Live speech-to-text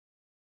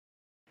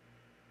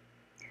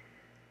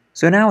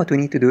So now what we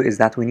need to do is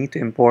that we need to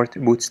import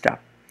Bootstrap.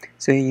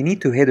 So you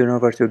need to head on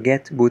over to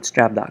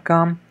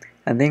getbootstrap.com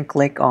and then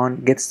click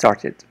on Get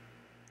Started.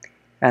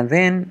 And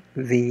then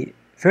the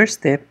first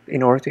step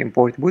in order to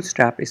import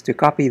Bootstrap is to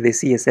copy the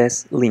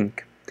CSS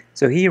link.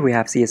 So here we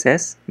have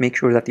CSS. Make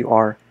sure that you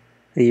are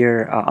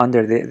here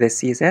under the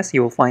CSS.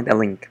 You will find a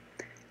link.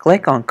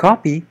 Click on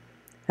copy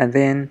and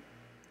then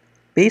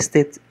paste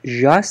it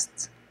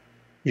just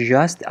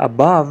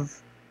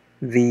above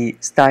the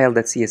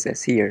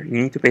style.css here. You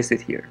need to paste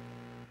it here.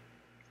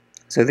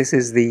 So this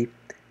is the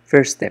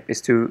first step,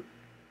 is to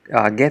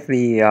get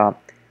the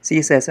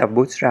CSS of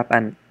Bootstrap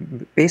and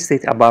paste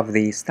it above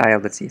the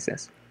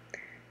style.css.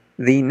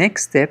 The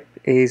next step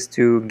is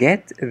to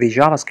get the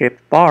JavaScript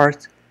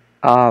part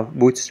of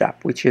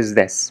Bootstrap, which is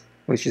this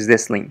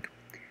link.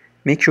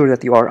 Make sure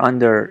that you are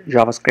under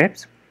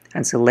JavaScript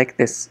and select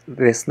this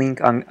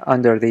link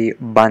under the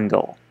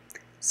bundle.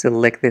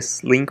 Select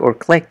this link or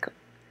click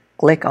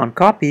on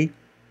copy,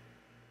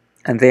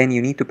 and then you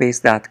need to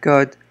paste that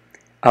code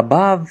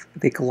above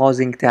the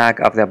closing tag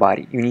of the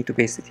body. You need to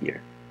paste it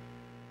here.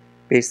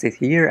 Paste it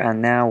here,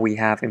 and now we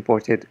have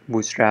imported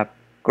Bootstrap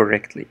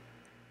correctly.